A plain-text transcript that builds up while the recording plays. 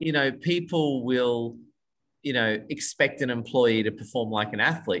people will, expect an employee to perform like an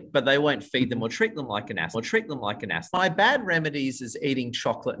athlete, but they won't feed them or treat them like an athlete. My bad remedies is eating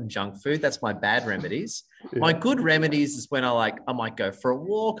chocolate and junk food. That's my bad remedies. Yeah. My good remedies is when I might go for a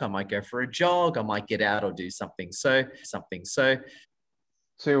walk, I might go for a jog, I might get out or do something. So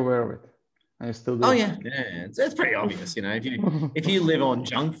you're aware of it. And you still do. Oh yeah. It's pretty obvious. If you live on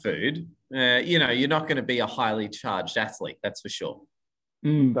junk food, you're not going to be a highly charged athlete. That's for sure.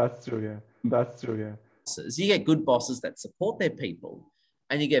 That's true. Yeah. You get good bosses that support their people,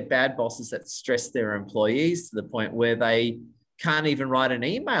 and you get bad bosses that stress their employees to the point where they can't even write an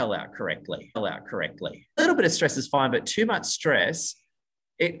email out correctly. A little bit of stress is fine, but too much stress,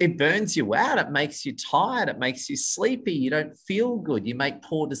 it burns you out. It makes you tired. It makes you sleepy. You don't feel good. You make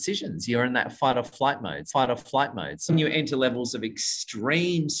poor decisions. You're in that fight or flight mode. So when you enter levels of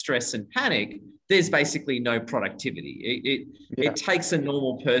extreme stress and panic, there's basically no productivity. It takes a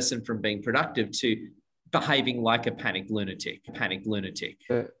normal person from being productive to behaving like a panic lunatic.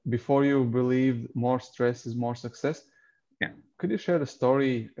 Before you believed more stress is more success. Yeah. Could you share the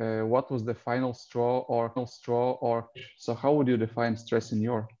story? What was the final straw, or so how would you define stress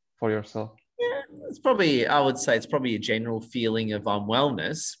for yourself? Yeah, I would say it's probably a general feeling of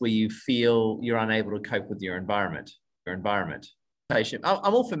unwellness where you feel you're unable to cope with your environment.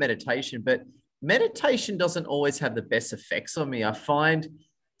 I'm all for meditation, but meditation doesn't always have the best effects on me. I find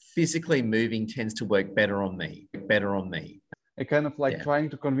physically moving tends to work better on me. It kind of like trying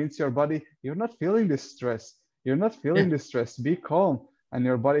to convince your body, you're not feeling this stress. This stress. Be calm. And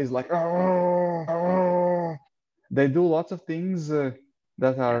your body is like, oh. They do lots of things that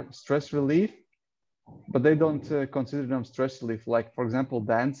are stress relief, but they don't consider them stress relief. Like, for example,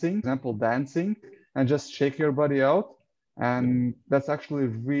 dancing, and just shake your body out. And that's actually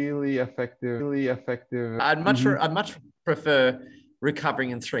really effective. I'd much prefer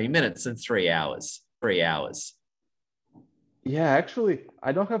recovering in 3 minutes than 3 hours. Yeah, actually,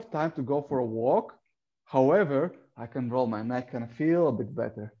 I don't have time to go for a walk. However, I can roll my neck and feel a bit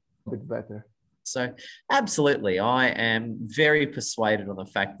better. So absolutely, I am very persuaded on the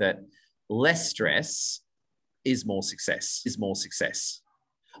fact that less stress is more success.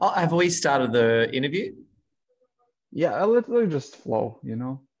 Oh, have we started the interview? Yeah, let's just flow,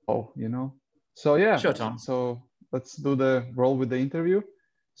 So yeah, sure, Tom. So let's do the roll with the interview.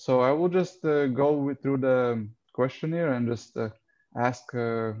 So I will just go through the questionnaire and just ask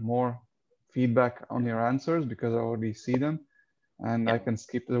more feedback on your answers, because I already see them, and I can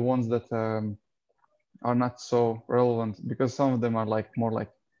skip the ones that are not so relevant, because some of them are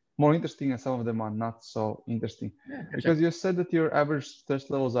more interesting and some of them are not so interesting. Because you said that your average stress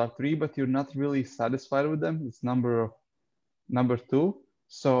levels are 3, but you're not really satisfied with them. It's number 2.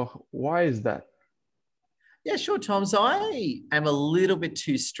 So why is that? Yeah, sure, Tom. So I am a little bit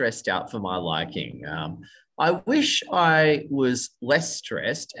too stressed out for my liking. I wish I was less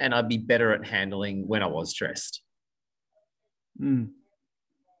stressed and I'd be better at handling when I was stressed. And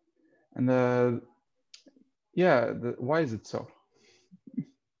why is it so?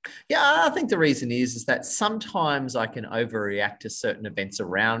 Yeah, I think the reason is that sometimes I can overreact to certain events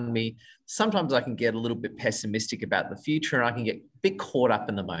around me. Sometimes I can get a little bit pessimistic about the future, and I can get a bit caught up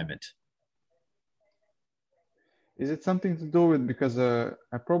in the moment. Is it something to do with, because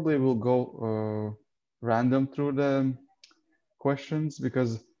I probably will go random through the questions,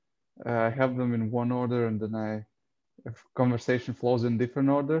 because I have them in one order and then if conversation flows in different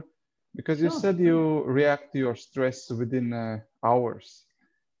order, because you said you react to your stress within hours.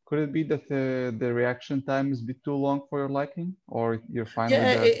 Could it be that the reaction time is a bit too long for your liking, or you're fine with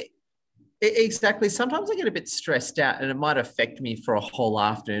that? Exactly. Sometimes I get a bit stressed out and it might affect me for a whole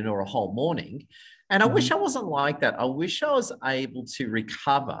afternoon or a whole morning. And I wish I wasn't like that. I wish I was able to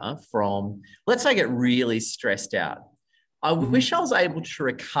recover from, let's say I get really stressed out. I wish I was able to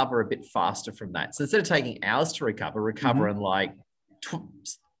recover a bit faster from that. So instead of taking hours to recover in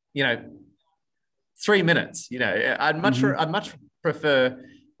 3 minutes. I'd much prefer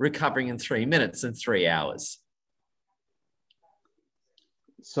recovering in 3 minutes than 3 hours.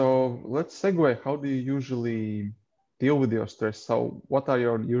 So let's segue. How do you usually deal with your stress? So what are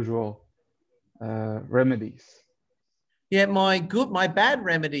your usual remedies? Yeah, my bad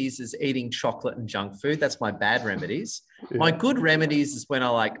remedies is eating chocolate and junk food. That's my bad remedies. My good remedies is when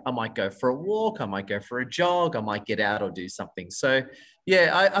I might go for a walk, I might go for a jog, I might get out or do something. So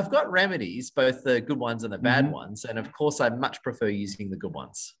yeah, I've got remedies, both the good ones and the bad ones. And of course, I much prefer using the good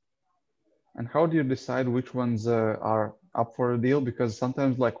ones. And how do you decide which ones are up for a deal? Because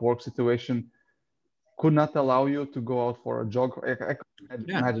sometimes work situation could not allow you to go out for a jog. I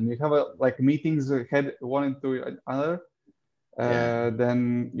imagine you have meetings head one into another,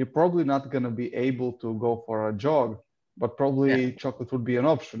 then you're probably not going to be able to go for a jog, but probably chocolate would be an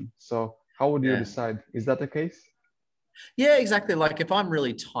option. So how would you decide? Is that the case? Yeah, exactly. Like if I'm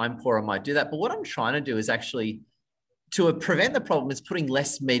really time poor, I might do that. But what I'm trying to do is actually to prevent the problem is putting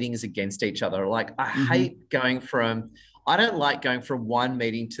less meetings against each other. Like I hate going from, I don't like going from one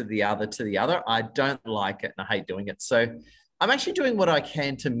meeting to the other. I don't like it and I hate doing it. So I'm actually doing what I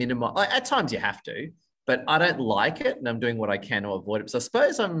can to minimize, like, at times you have to, but I don't like it and I'm doing what I can to avoid it. So I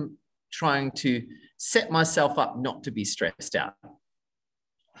suppose I'm trying to set myself up not to be stressed out.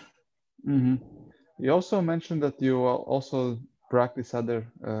 You also mentioned that you also practice other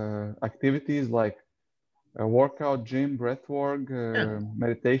activities like workout, gym, breathwork,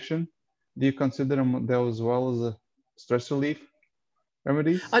 meditation. Do you consider those as well as a stress relief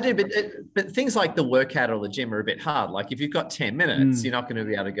remedies? I do, but things like the workout or the gym are a bit hard. Like if you've got 10 minutes, you're not going to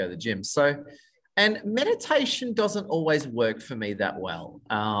be able to go to the gym. So, and meditation doesn't always work for me that well.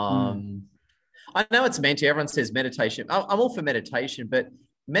 I know it's meant to, everyone says meditation. I'm all for meditation, but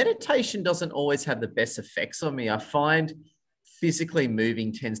meditation doesn't always have the best effects on me. I find physically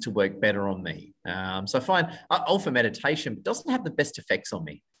moving tends to work better on me. So I find all for meditation, but doesn't have the best effects on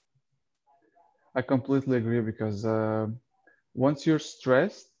me. I completely agree because once you're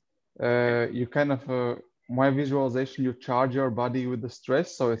stressed, you kind of, my visualization, you charge your body with the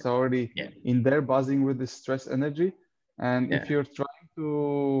stress. So it's already in there buzzing with the stress energy. And if you're trying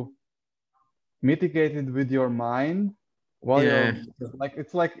to mitigate it with your mind, while you're like,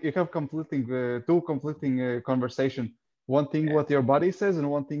 it's like you have conflicting, two conflicting conversation. One thing what your body says and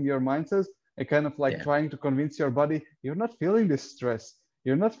one thing your mind says. And kind of like trying to convince your body, you're not feeling this stress.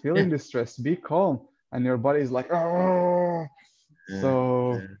 You're not feeling this stress. Be calm. And your body is like, oh.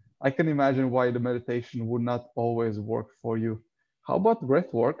 So I can imagine why the meditation would not always work for you. How about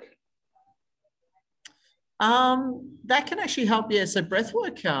breath work? That can actually help. Yeah. So breath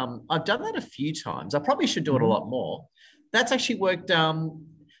work, I've done that a few times. I probably should do it a lot more. That's actually worked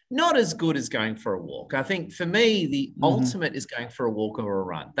not as good as going for a walk. I think for me, the ultimate is going for a walk or a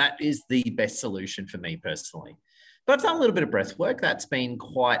run. That is the best solution for me personally. But I've done a little bit of breath work. That's been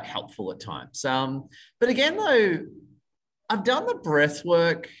quite helpful at times. But again, though, I've done the breath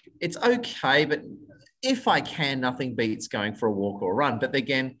work. It's okay, but if I can, nothing beats going for a walk or a run. But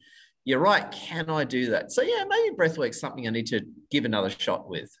again, you're right. Can I do that? So yeah, maybe breath work's something I need to give another shot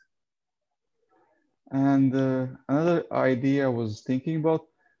with. And another idea I was thinking about,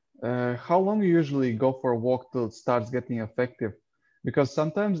 how long you usually go for a walk till it starts getting effective? Because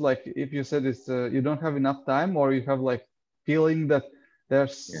sometimes, like if you said it's you don't have enough time, or you have like feeling that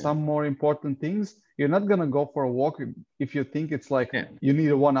there's some more important things, you're not gonna go for a walk if you think it's like you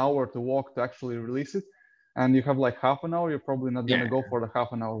need 1 hour to walk to actually release it, and you have like half an hour. You're probably not gonna go for the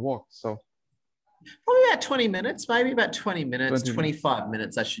half an hour walk. So probably about 20 minutes, maybe about 20 minutes, 25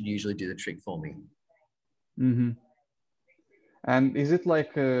 minutes. That should usually do the trick for me. And is it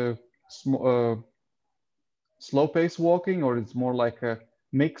like a slow pace walking, or it's more like a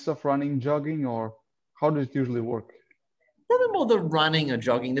mix of running, jogging, or how does it usually work? Probably more the running or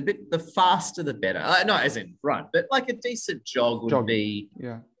jogging. The faster, the better. Not as in run, but like a decent jog would be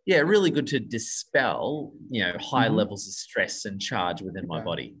really good to dispel, high levels of stress and charge within my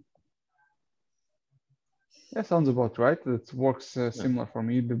body. Yeah, sounds about right. It works similar for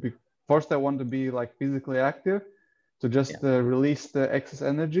me. First, I want to be like physically active to just release the excess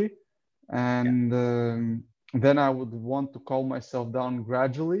energy. And then I would want to calm myself down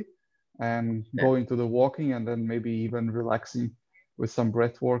gradually and go into the walking, and then maybe even relaxing with some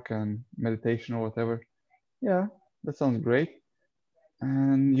breath work and meditation or whatever. Yeah, that sounds great.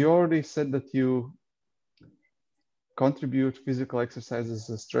 And you already said that you contribute physical exercise as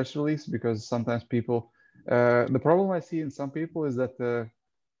a stress release, because sometimes people, the problem I see in some people is that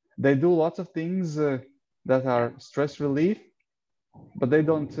they do lots of things that are stress relief, but they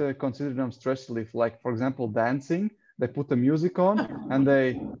don't consider them stress relief. Like, for example, dancing. They put the music on and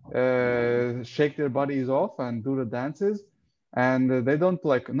they shake their bodies off and do the dances. And they don't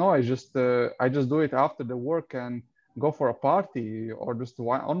like, no, I just do it after the work and go for a party or just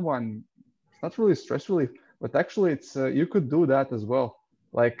unwind. It's not really stress relief, but actually it's you could do that as well.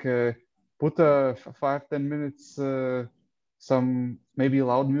 Like put 5-10 minutes, some maybe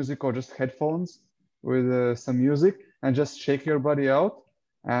loud music or just headphones with some music, and just shake your body out.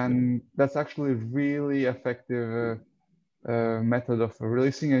 And that's actually really effective method of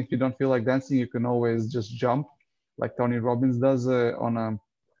releasing. And if you don't feel like dancing, you can always just jump like Tony Robbins does on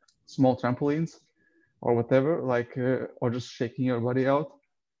small trampolines or whatever, like or just shaking your body out,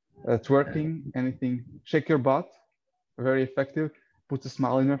 twerking, anything. Shake your butt, very effective. Put a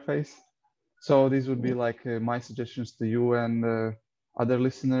smile in your face. So these would be like my suggestions to you and other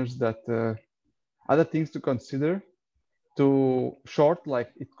listeners, that other things to consider. To short,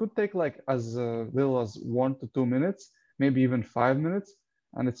 like it could take like as little as 1 to 2 minutes, maybe even 5 minutes,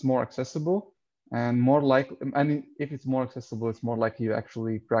 and it's more accessible and more likely. I mean, if it's more accessible, it's more likely you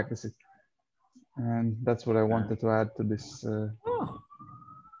actually practice it. And that's what I wanted to add to this. Oh.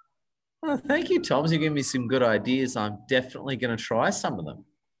 Well, thank you, Tom. You're giving me some good ideas. I'm definitely going to try some of them.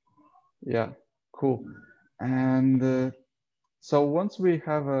 Yeah, cool. And so once we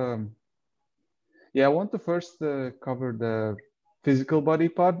have yeah, I want to first cover the physical body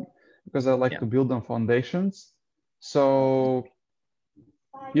part, because I like to build on foundations. So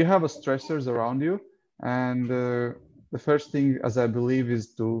you have a stressors around you, and the first thing, as I believe,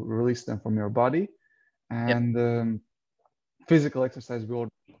 is to release them from your body. And physical exercise, we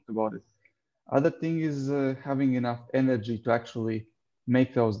already talked about it. Other thing is having enough energy to actually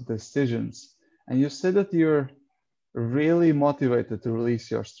make those decisions. And you said that you're really motivated to release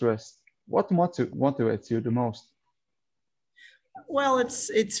your stress. What motivates you the most? Well,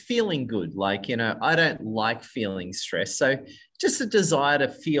 it's feeling good. Like, I don't like feeling stressed. So just a desire to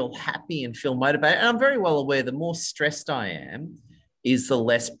feel happy and feel motivated. And I'm very well aware the more stressed I am is the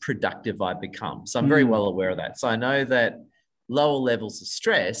less productive I become. So I'm very well aware of that. So I know that lower levels of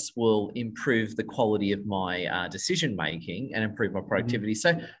stress will improve the quality of my decision making and improve my productivity.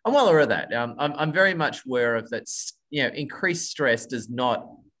 So I'm well aware of that. I'm very much aware of that. Increased stress does not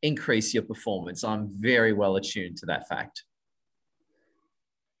increase your performance. I'm very well attuned to that fact.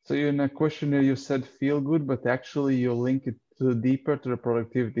 So in a questionnaire, you said feel good, but actually you link it deeper to the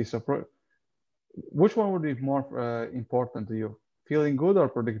productivity. So which one would be more important to you? Feeling good or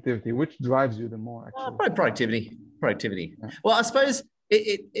productivity? Which drives you the more, actually? Probably productivity. Yeah. Well, I suppose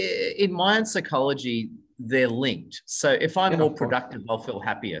in my own psychology, they're linked. So if I'm more productive, I'll feel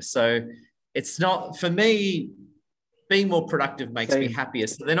happier. So it's not, for me, being more productive makes me happier.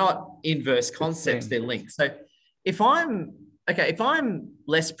 So they're not inverse concepts, they're linked. So if I'm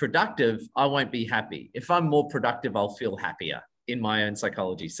less productive, I won't be happy. If I'm more productive, I'll feel happier in my own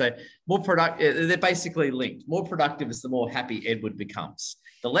psychology. So more productive, they're basically linked. More productive is the more happy Edward becomes.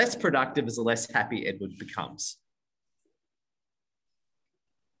 The less productive is the less happy Edward becomes.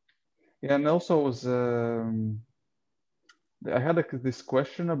 Yeah, and also was I had this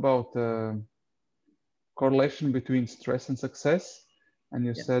question about correlation between stress and success, and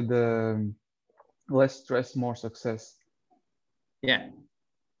you said less stress, more success. Yeah.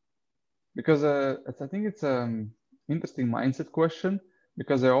 Because I think it's interesting mindset question,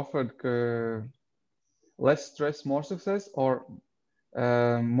 because I offered less stress, more success, or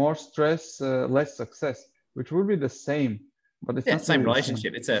more stress, less success, which would be the same, but it's not same really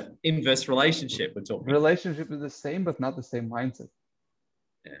relationship. It's an inverse relationship we're talking. Relationship is the same, but not the same mindset.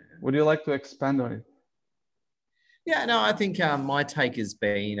 Yeah. Would you like to expand on it? Yeah, no, I think my take has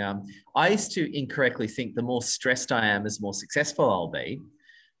been, I used to incorrectly think the more stressed I am, is the more successful I'll be.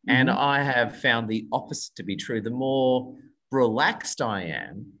 And I have found the opposite to be true. The more relaxed I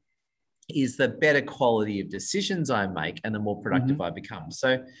am, is the better quality of decisions I make and the more productive I become.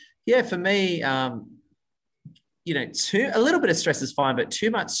 So yeah, for me, a little bit of stress is fine, but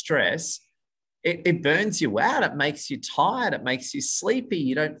too much stress, it burns you out. It makes you tired. It makes you sleepy.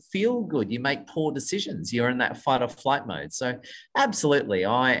 You don't feel good. You make poor decisions. You're in that fight or flight mode. So absolutely,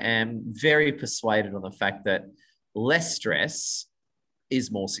 I am very persuaded on the fact that less stress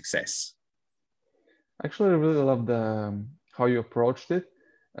is more success. Actually, I really love how you approached it.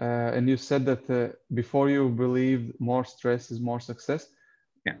 And you said that before you believed more stress is more success.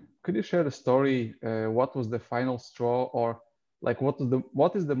 Yeah. Could you share the story? What was the final straw, or like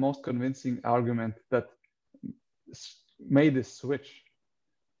what is the most convincing argument that made this switch?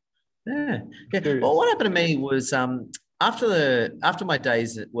 Yeah. Well, what happened to me was after my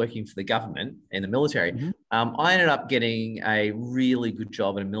days working for the government in the military, I ended up getting a really good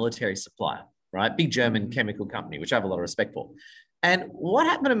job at a military supplier, right? Big German chemical company, which I have a lot of respect for. And what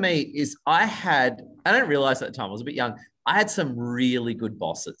happened to me is I didn't realize at the time, I was a bit young, I had some really good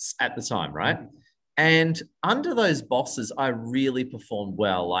bosses at the time, right? And under those bosses, I really performed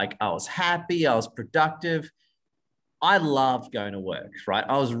well. Like, I was happy, I was productive. I loved going to work, right?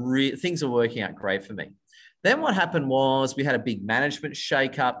 Things were working out great for me. Then what happened was we had a big management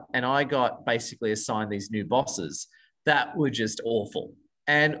shakeup, and I got basically assigned these new bosses that were just awful.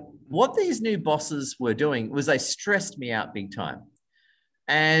 And what these new bosses were doing was they stressed me out big time.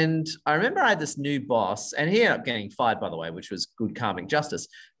 And I remember I had this new boss, and he ended up getting fired, by the way, which was good karmic justice.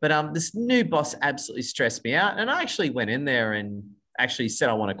 But this new boss absolutely stressed me out. And I actually went in there and actually said,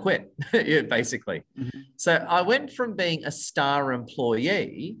 I want to quit, basically. So I went from being a star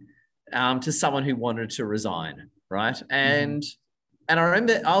employee to someone who wanted to resign, right? And I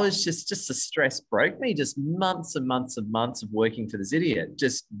remember I was just the stress broke me, just months and months and months of working for this idiot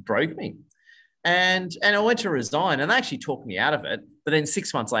just broke me. And I went to resign, and they actually talked me out of it. But then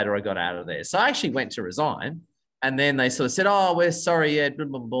 6 months later, I got out of there. So I actually went to resign, and then they sort of said, "Oh, we're sorry, yeah,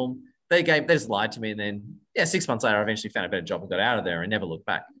 boom, boom, boom." They just lied to me, and then 6 months later, I eventually found a better job and got out of there and never looked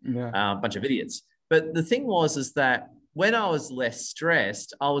back. Yeah. Bunch of idiots. But the thing is that when I was less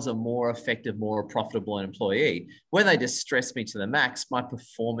stressed, I was a more effective, more profitable employee. When they just stressed me to the max, my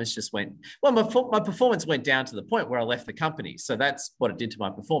performance just went, well, my performance went down to the point where I left the company. So that's what it did to my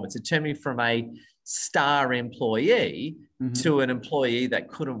performance. It turned me from a star employee to an employee that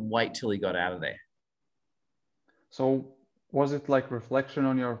couldn't wait till he got out of there. So was it like reflection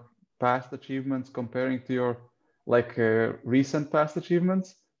on your past achievements comparing to your recent past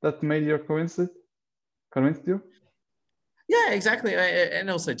achievements that made you convinced you? Yeah, exactly. And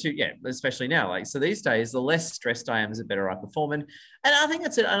also too, especially now, like, so these days, the less stressed I am, the better I perform. And I think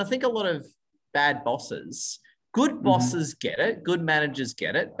it's it. And I think a lot of bad bosses, good bosses get it, good managers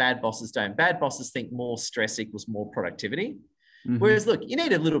get it, bad bosses don't. Bad bosses think more stress equals more productivity. Whereas, look, you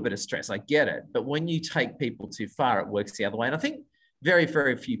need a little bit of stress. I get it. But when you take people too far, it works the other way. And I think very,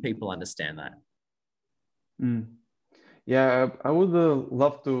 very few people understand that. Yeah, I would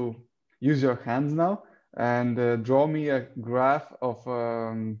love to use your hands now and draw me a graph of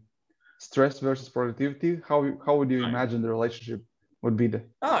stress versus productivity. How would you imagine the relationship would be?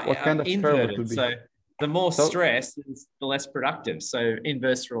 What kind of curve it would be? So the more stress is the less productive. So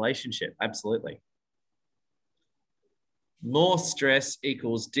inverse relationship, absolutely. More stress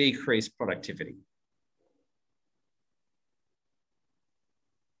equals decreased productivity.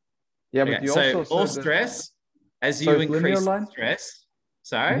 Yeah, but you also more stress as you increase the stress.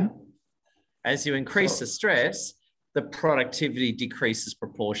 As you increase the stress, the productivity decreases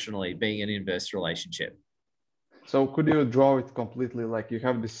proportionally, being an inverse relationship. So could you draw it completely? Like you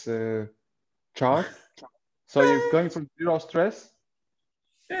have this chart. So you're going from zero stress?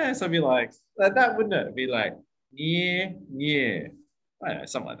 Yeah, so it'd be like that, wouldn't it? It'd be like, yeah. I don't know,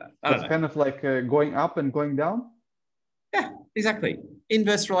 something like that. It's kind of like going up and going down? Yeah, exactly.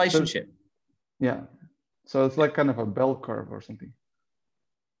 Inverse relationship. So it's like kind of a bell curve or something.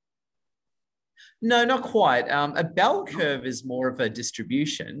 No, not quite. A bell curve is more of a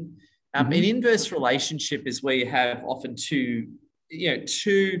distribution. An inverse relationship is where you have often two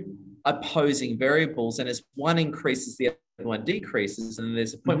opposing variables, and as one increases, the other one decreases, and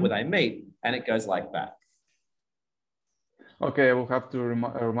there's a point where they meet, and it goes like that. Okay, I will have to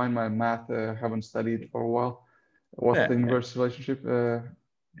remind my math. I haven't studied for a while. What's the inverse relationship?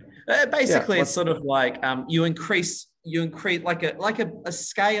 Basically, it's sort of like you increase like a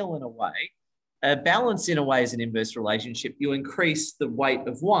scale in a way. A balance in a way is an inverse relationship. You increase the weight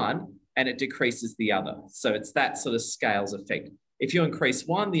of one and it decreases the other. So it's that sort of scales effect. If you increase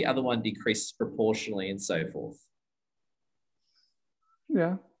one, the other one decreases proportionally and so forth.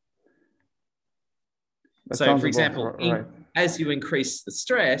 Yeah. So for example, as you increase the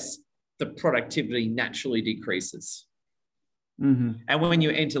stress, the productivity naturally decreases. And when you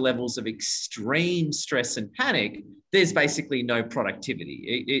enter levels of extreme stress and panic, there's basically no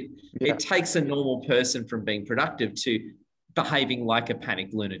productivity. It takes a normal person from being productive to behaving like a panic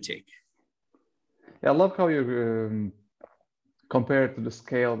lunatic. Yeah, I love how you compare it to the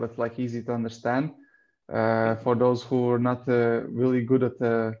scale. That's like easy to understand for those who are not really good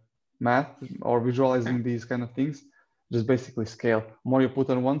at math or visualizing these kind of things. Just basically scale. More you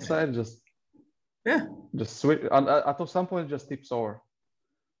put on one side, just switch. At some point, it just tips over.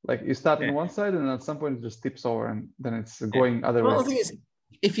 Like you start on one side, and at some point, it just tips over, and then it's going other way. The thing is,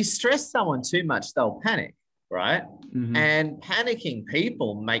 if you stress someone too much, they'll panic, right? And panicking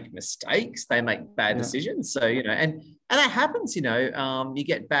people make mistakes. They make bad decisions. So and that happens. You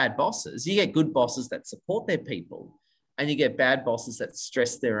get bad bosses. You get good bosses that support their people, and you get bad bosses that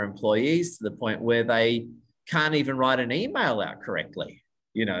stress their employees to the point where they can't even write an email out correctly.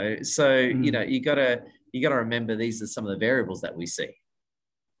 So you gotta remember these are some of the variables that we see.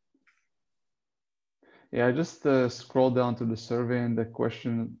 Yeah, I just scrolled down to the survey, and the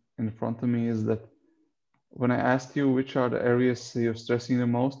question in front of me is that when I asked you which are the areas you're stressing the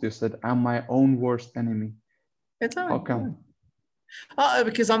most, you said, I'm my own worst enemy. How come?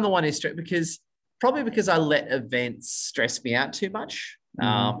 Because I'm the one who's stressed, because I let events stress me out too much.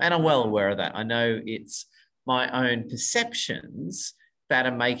 And I'm well aware of that. I know it's my own perceptions that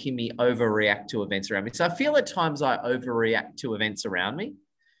are making me overreact to events around me. So I feel at times I overreact to events around me,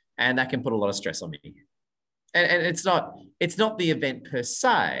 and that can put a lot of stress on me. And it's not the event per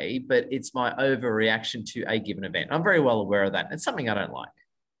se, but it's my overreaction to a given event. I'm very well aware of that. It's something I don't like.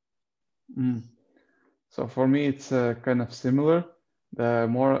 Mm. So for me, it's kind of similar. The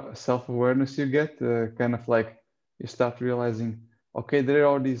more self-awareness you get, kind of like you start realizing, okay, there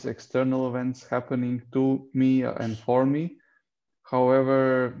are these external events happening to me and for me.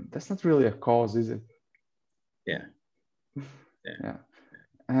 However, that's not really a cause, is it? Yeah. Yeah.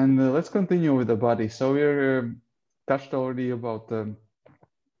 And let's continue with the body. So we're touched already about the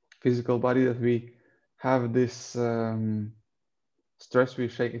physical body, that we have this stress, we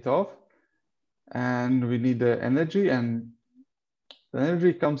shake it off, and we need the energy, and the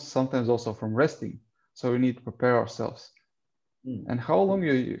energy comes sometimes also from resting. So we need to prepare ourselves. And how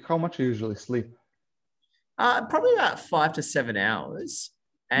much you usually sleep? Probably about 5 to 7 hours.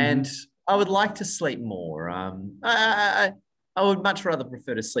 And I would like to sleep more. I would much rather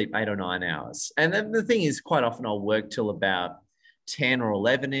prefer to sleep 8 or 9 hours. And then the thing is, quite often I'll work till about 10 or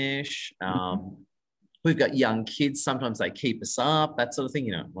 11-ish. We've got young kids. Sometimes they keep us up, that sort of thing,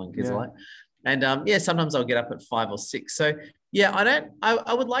 young kids are like. And sometimes I'll get up at 5 or 6. So yeah,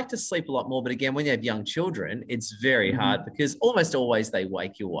 I would like to sleep a lot more. But again, when you have young children, it's very hard because almost always they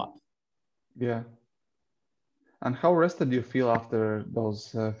wake you up. Yeah. And how rested do you feel after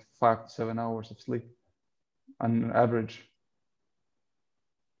those 5 to 7 hours of sleep on average?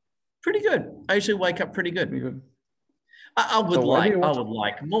 Pretty good. I usually wake up pretty good. Pretty good. I would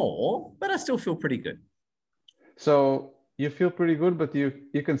like more, but I still feel pretty good. So you feel pretty good, but you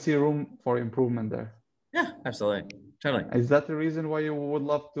can see room for improvement there. Yeah, absolutely. Totally. Is that the reason why you would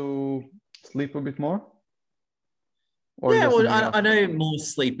love to sleep a bit more? Or yeah, well, I know more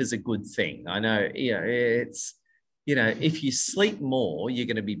sleep is a good thing. I know, it's, if you sleep more, you're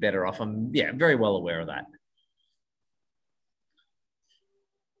going to be better off. I'm very well aware of that.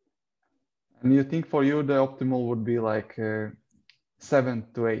 And you think for you the optimal would be like 7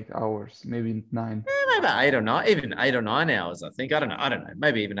 to 8 hours, maybe 9? Maybe about 8 or 9, even 8 or 9 hours, I think. I don't know.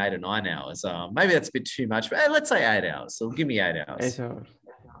 Maybe even 8 or 9 hours. Maybe that's a bit too much, but let's say 8 hours. So give me 8 hours. 8 hours.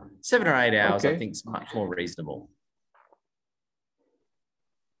 7 or 8 hours, okay. I think is much more reasonable.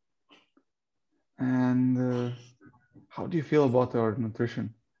 And how do you feel about our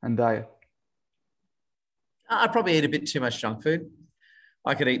nutrition and diet? I probably eat a bit too much junk food.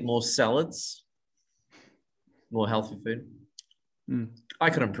 I could eat more salads, more healthy food. I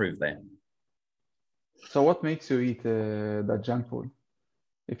could improve that. So what makes you eat that junk food,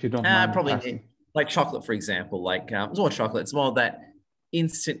 if you don't mind probably asking? Like chocolate, for example. Like it's more chocolate. It's more that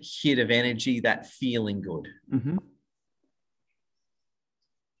instant hit of energy, that feeling good.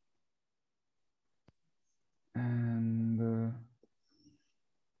 And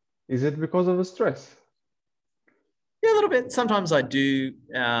is it because of the stress? Yeah, a little bit. Sometimes I do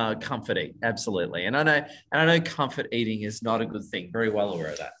comfort eat, absolutely. And I know comfort eating is not a good thing. Very well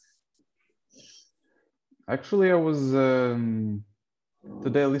aware of that. Actually, I was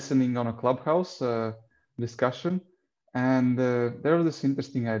today listening on a Clubhouse discussion, and there was this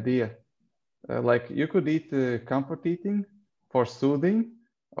interesting idea. Like you could eat comfort eating for soothing,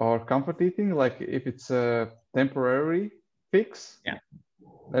 or comfort eating, like if it's a temporary fix,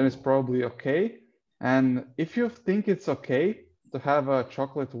 then it's probably okay. And if you think it's okay to have a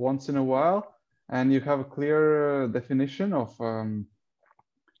chocolate once in a while, and you have a clear definition of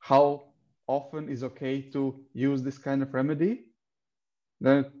how often is okay to use this kind of remedy,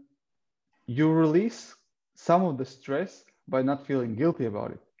 then you release some of the stress by not feeling guilty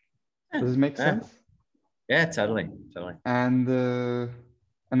about it. Does it make sense? Yeah, totally. And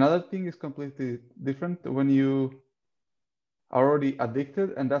another thing is completely different when you are already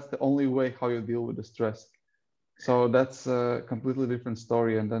addicted, and that's the only way how you deal with the stress. So that's a completely different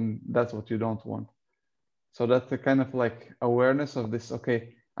story, and then that's what you don't want. So that's the kind of like awareness of this,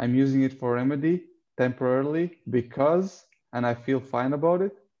 okay, I'm using it for remedy temporarily because, and I feel fine about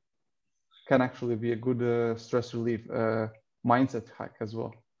it, can actually be a good stress relief mindset hack as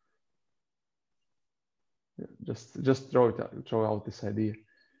well. Just throw out this idea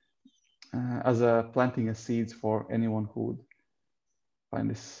as a planting a seeds for anyone who would find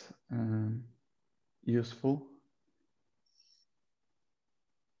this useful.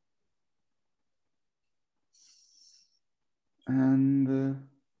 And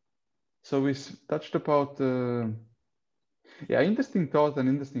so we touched about interesting thought and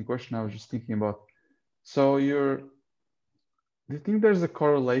interesting question I was just thinking about. So do you think there's a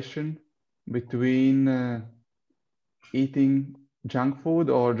correlation between eating junk food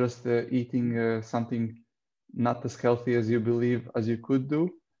or just eating something not as healthy as you believe as you could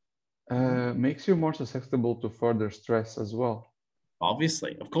do makes you more susceptible to further stress as well?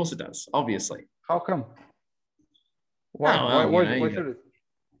 Obviously, of course it does. Obviously. How come? Why should it?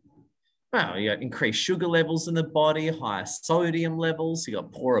 Well, you got increased sugar levels in the body, higher sodium levels, you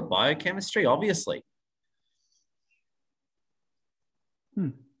got poorer biochemistry, obviously.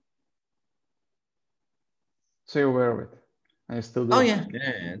 So you're aware of it, and you still do Oh it.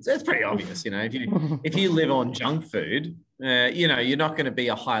 yeah, it's pretty obvious. You know, if you live on junk food, you know, you're not going to be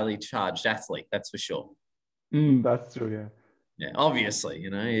a highly charged athlete. That's for sure. That's true. Yeah. Yeah, obviously, you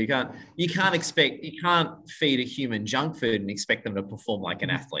know, you can't feed a human junk food and expect them to perform like an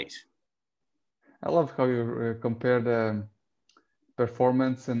athlete. I love how you compare the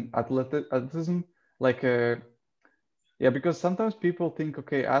performance and athleticism. Like, yeah, because sometimes people think,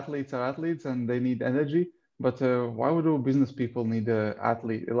 okay, athletes are athletes and they need energy, but why would business people need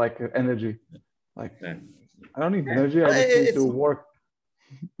energy? Like, Yeah. I don't need energy. I just need to work.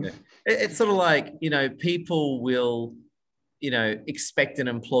 Yeah. It's sort of like, you know, people will, you know, expect an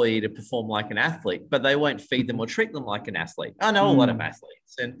employee to perform like an athlete, but they won't feed them or treat them like an athlete. I know a lot of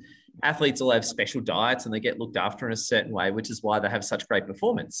athletes, and athletes will have special diets and they get looked after in a certain way, which is why they have such great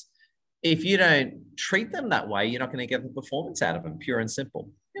performance. If you don't treat them that way, you're not going to get the performance out of them, pure and simple.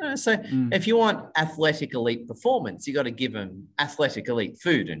 You know, so if you want athletic elite performance, you got to give them athletic elite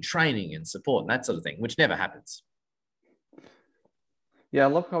food and training and support and that sort of thing, which never happens. Yeah, I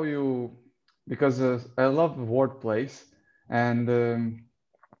love how because I love wordplays, and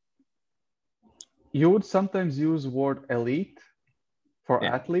you would sometimes use word elite for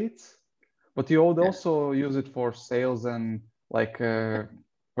athletes, but you would also use it for sales and like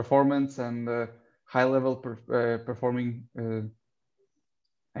performance and high level performing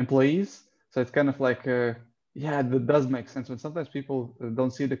employees. So it's kind of like, yeah, that does make sense. When sometimes people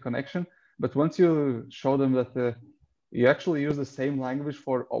don't see the connection, but once you show them that you actually use the same language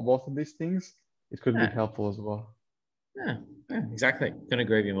for both of these things, it could be helpful as well. Yeah, exactly. Couldn't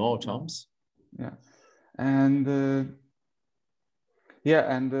agree with you more, Toms. Yeah, and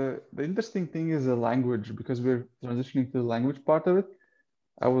the interesting thing is the language, because we're transitioning to the language part of it.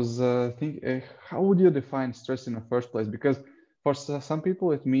 I was thinking, how would you define stress in the first place? Because for some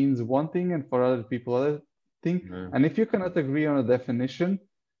people it means one thing, and for other people other thing. And if you cannot agree on a definition,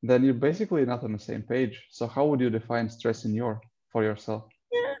 then you're basically not on the same page. So how would you define stress for yourself?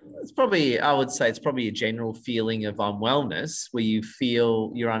 Yeah, I would say it's probably a general feeling of unwellness where you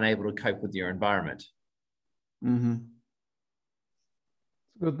feel you're unable to cope with your environment.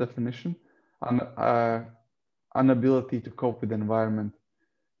 Good definition. Inability to cope with the environment.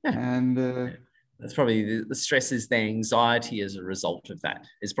 And that's probably the stress is the anxiety as a result of that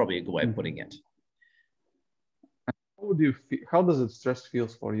is probably a good way of putting it. How does it stress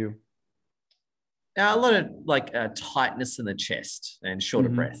feels for you? A lot of like tightness in the chest and shorter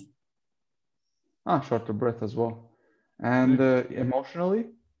breath. Shorter breath as well. And emotionally,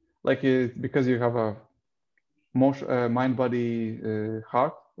 like because you have a mind, body,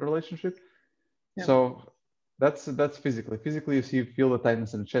 heart relationship. Yeah. So that's physically. Physically, you feel the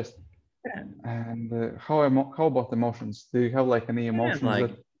tightness in the chest. Yeah. And how about emotions? Do you have like any emotions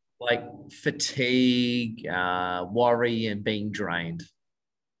like fatigue, worry, and being drained?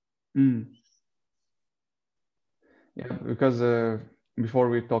 Yeah, because before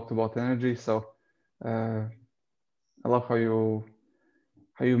we talked about energy, so I love how you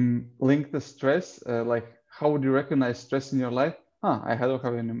link the stress. Like, how would you recognize stress in your life? I don't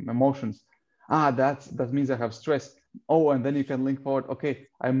have any emotions. That means I have stress. Oh, and then you can link forward. Okay,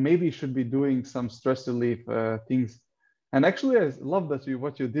 I maybe should be doing some stress relief things. And actually, I love that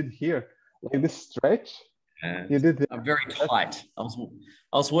what you did here, like this stretch. You did. I'm very tight. I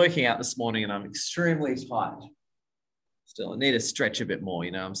was working out this morning, and I'm extremely tight. Still, I need to stretch a bit more.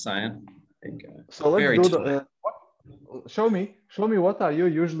 You know what I'm saying? There you go. So let's do show me what are you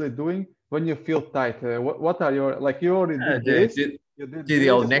usually doing when you feel tight? What are your, like, you already did this. You did the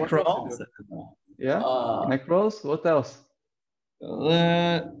old neck rolls. Yeah, neck rolls. What else?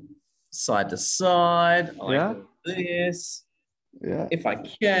 Side to side. I like to do this. Yeah. If I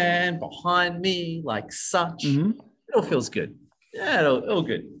can, behind me, like such. It all feels good. Yeah, all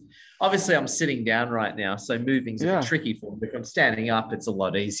good. Obviously, I'm sitting down right now, so moving's a bit tricky for me. If I'm standing up, it's a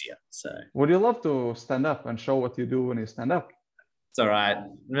lot easier. So, would you love to stand up and show what you do when you stand up? It's all right.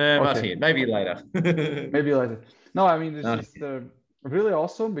 No, not here. Maybe later. Maybe later. No, I mean, it's just really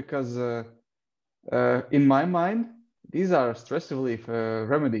awesome because in my mind, these are stress relief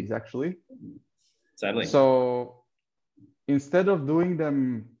remedies, actually. Sadly. So instead of doing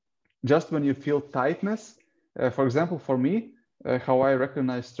them just when you feel tightness, for example, for me, how I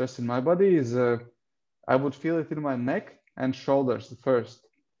recognize stress in my body is I would feel it in my neck and shoulders first.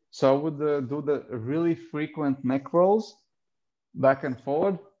 So I would do the really frequent neck rolls, back and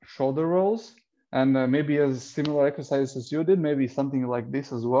forward, shoulder rolls, and maybe as similar exercises as you did, maybe something like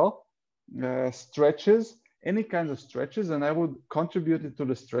this as well. stretches, any kind of stretches, and I would contribute it to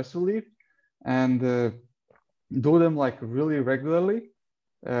the stress relief and do them like really regularly,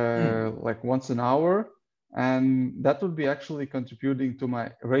 like once an hour. And that would be actually contributing to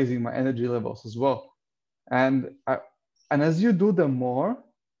my raising my energy levels as well. And as you do them more,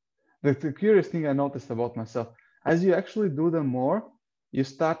 the curious thing I noticed about myself, as you actually do them more, you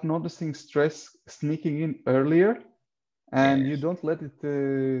start noticing stress sneaking in earlier, and you don't let it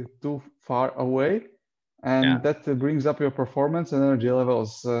too far away, and that brings up your performance and energy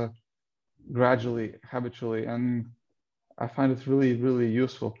levels gradually, habitually, and I find it really, really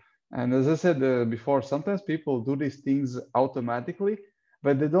useful. And as I said before, sometimes people do these things automatically,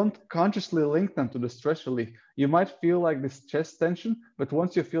 but they don't consciously link them to the stress relief. You might feel like this chest tension, but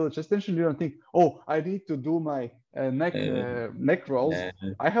once you feel the chest tension, you don't think, oh, I need to do my neck rolls.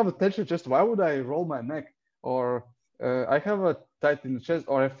 I have a tension chest. Why would I roll my neck? Or I have a tight in the chest,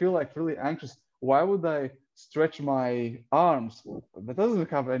 or I feel like really anxious. Why would I stretch my arms? That doesn't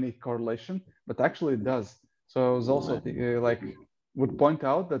have any correlation, but actually it does. So I was also would point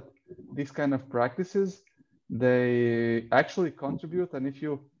out that these kind of practices, they actually contribute. And if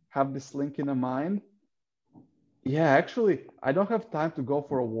you have this link in the mind, yeah, actually, I don't have time to go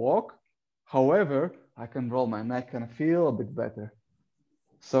for a walk. However, I can roll my neck and feel a bit better.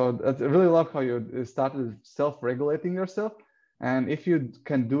 So I really love how you started self-regulating yourself. And if you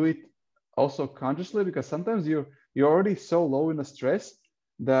can do it also consciously, because sometimes you're already so low in the stress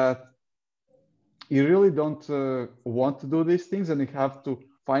that you really don't want to do these things, and you have to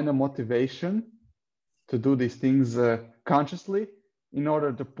find a motivation to do these things consciously in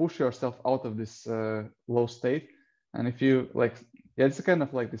order to push yourself out of this low state. And if you it's kind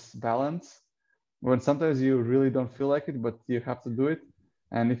of like this balance when sometimes you really don't feel like it, but you have to do it.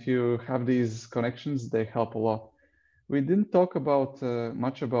 And if you have these connections, they help a lot. We didn't talk about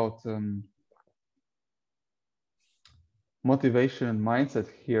much about motivation and mindset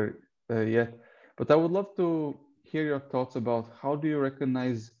here yet, but I would love to hear your thoughts about how do you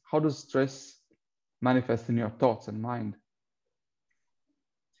recognize, how does stress manifest in your thoughts and mind?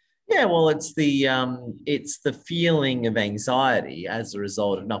 Yeah, well, it's the feeling of anxiety as a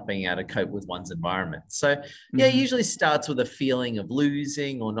result of not being able to cope with one's environment. So yeah, it usually starts with a feeling of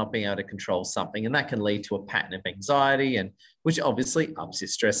losing or not being able to control something, and that can lead to a pattern of anxiety, and which obviously ups your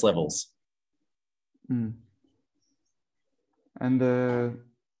stress levels. And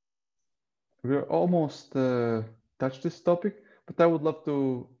we're almost touched this topic, but I would love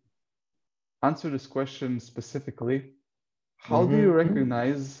to answer this question specifically. How do you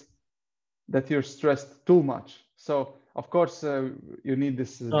recognize that you're stressed too much? So of course you need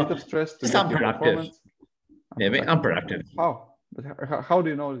this bit of stress to get your performance. Yeah, unproductive. How? But how do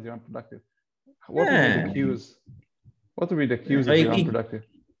you know that you're unproductive? What would be the cues? What would be the cues that you're unproductive?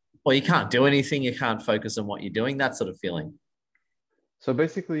 Well, you can't do anything. You can't focus on what you're doing. That sort of feeling. So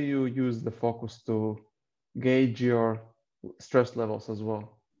basically, you use the focus to gauge your stress levels as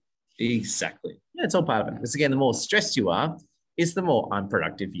well. Exactly. Yeah, it's all part of it. Because again, the more stressed you are, is the more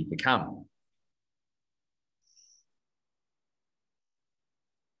unproductive you become.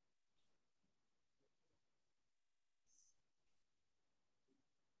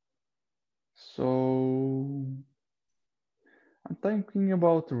 So I'm thinking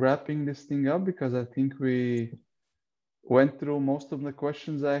about wrapping this thing up because I think we went through most of the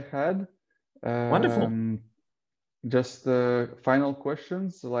questions I had. Wonderful. Just final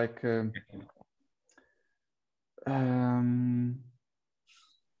questions like yeah,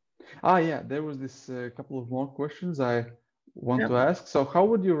 there was this couple of more questions I want to ask. So how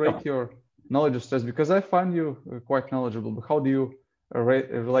would you rate your knowledge of stress? Because I find you quite knowledgeable, but how do you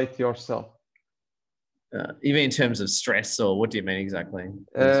relate yourself? You mean in terms of stress, or what do you mean exactly?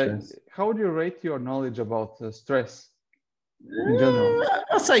 How would you rate your knowledge about stress in general?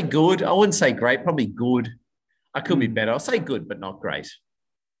 I'll say good. I wouldn't say great, probably good. I could be better. I'll say good, but not great.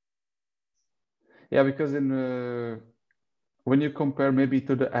 Yeah, because when you compare maybe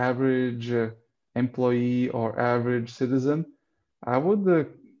to the average employee or average citizen, I would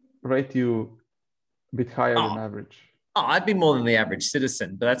rate you a bit higher than average. I'd be more than the average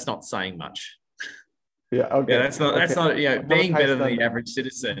citizen, but that's not saying much. Yeah, okay. Yeah, that's not, being better than the average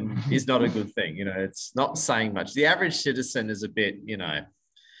citizen is not a good thing. It's not saying much. The average citizen is a bit, Yeah.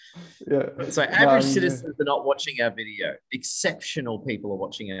 So average citizens are not watching our video. Exceptional people are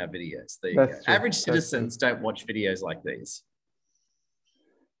watching our videos. There you go. Average citizens don't watch videos like these.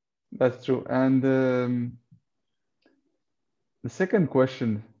 That's true. And the second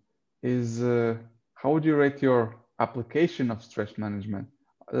question is, how would you rate your application of stress management?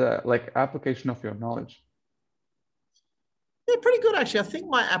 Like application of your knowledge? Yeah, pretty good actually. I think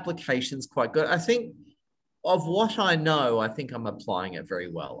my application's quite good. I think of what I know, I think I'm applying it very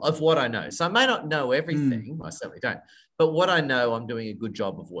well. Of what I know. So I may not know Mm. everything, I certainly don't. But what I know, I'm doing a good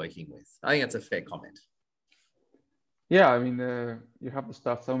job of working with. I think that's a fair comment. Yeah, I mean, you have to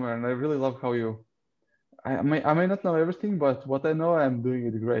start somewhere, and I really love how you. I may not know everything, but what I know, I'm doing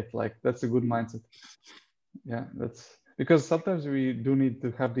it great. Like that's a good mindset. Yeah, that's because sometimes we do need to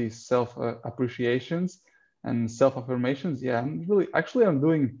have these self appreciations and self affirmations. Yeah, I'm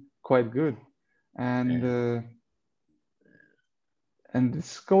doing quite good, and Yeah. uh, and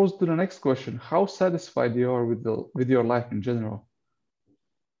this goes to the next question: how satisfied you are with your life in general?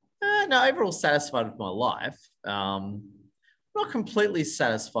 No, overall satisfied with my life. Not completely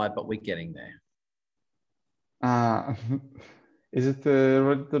satisfied, but we're getting there. Uh, is it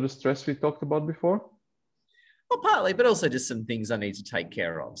related to the stress we talked about before? Well, partly, but also just some things I need to take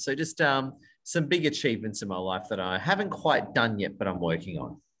care of. So just some big achievements in my life that I haven't quite done yet, but I'm working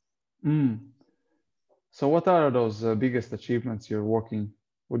on. Mm. So what are those biggest achievements you're working?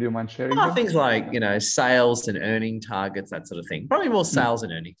 Would you mind sharing them? Things like, sales and earning targets, that sort of thing. Probably more Mm. sales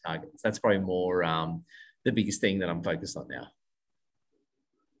and earning targets. That's probably more the biggest thing that I'm focused on now.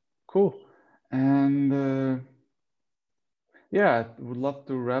 Cool. And yeah, I would love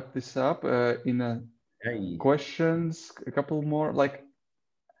to wrap this up in Hey. questions, a couple more, like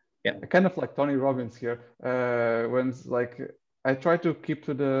Yep. kind of like Tony Robbins here. When it's like I try to keep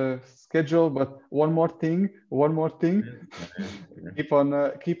to the schedule, but one more thing, keep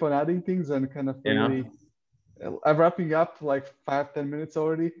on adding things and kind of Yeah. really. I'm wrapping up like 5-10 minutes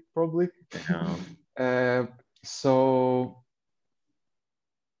already, probably. Yeah. uh, so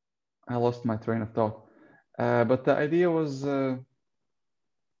I lost my train of thought. But the idea was,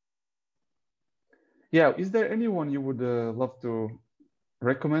 yeah, is there anyone you would love to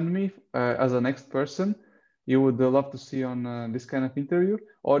recommend me as a next person you would love to see on this kind of interview,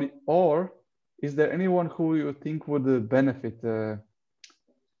 or is there anyone who you think would benefit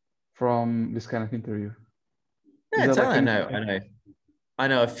from this kind of interview? Is Yeah, there like totally. I any know. I specific? know. I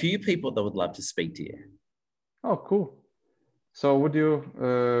know a few people that would love to speak to you. Oh, cool. So would you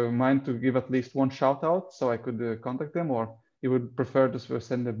mind to give at least one shout out so I could contact them, or you would prefer to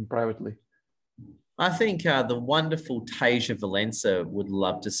send them privately? I think the wonderful Tasia Valenza would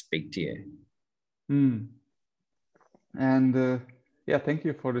love to speak to you. Hmm. And yeah, thank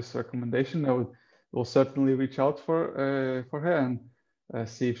you for this recommendation. Will certainly reach out for her and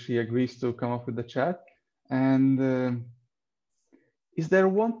see if she agrees to come up with the chat. And is there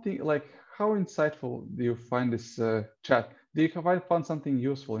one thing like how insightful do you find this chat? Do you find something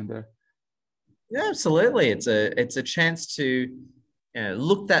useful in there? Yeah, absolutely. It's a chance to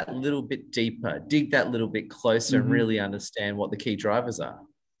look that little bit deeper, dig that little bit closer, and Mm-hmm. really understand what the key drivers are.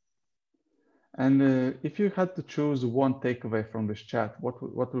 And if you had to choose one takeaway from this chat, what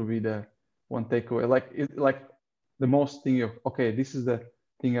would be the one takeaway? Like the most thing of okay, this is the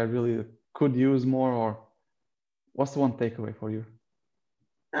thing I really could use more, or what's the one takeaway for you?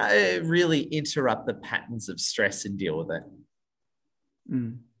 Really interrupt the patterns of stress and deal with it.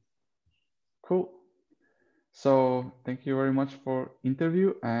 Mm, cool. So thank you very much for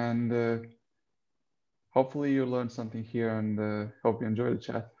interview, and hopefully you learned something here, and hope you enjoy the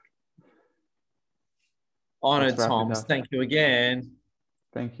chat. Let's Honored, wrap it Toms. up. Thank you again.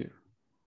 Thank you.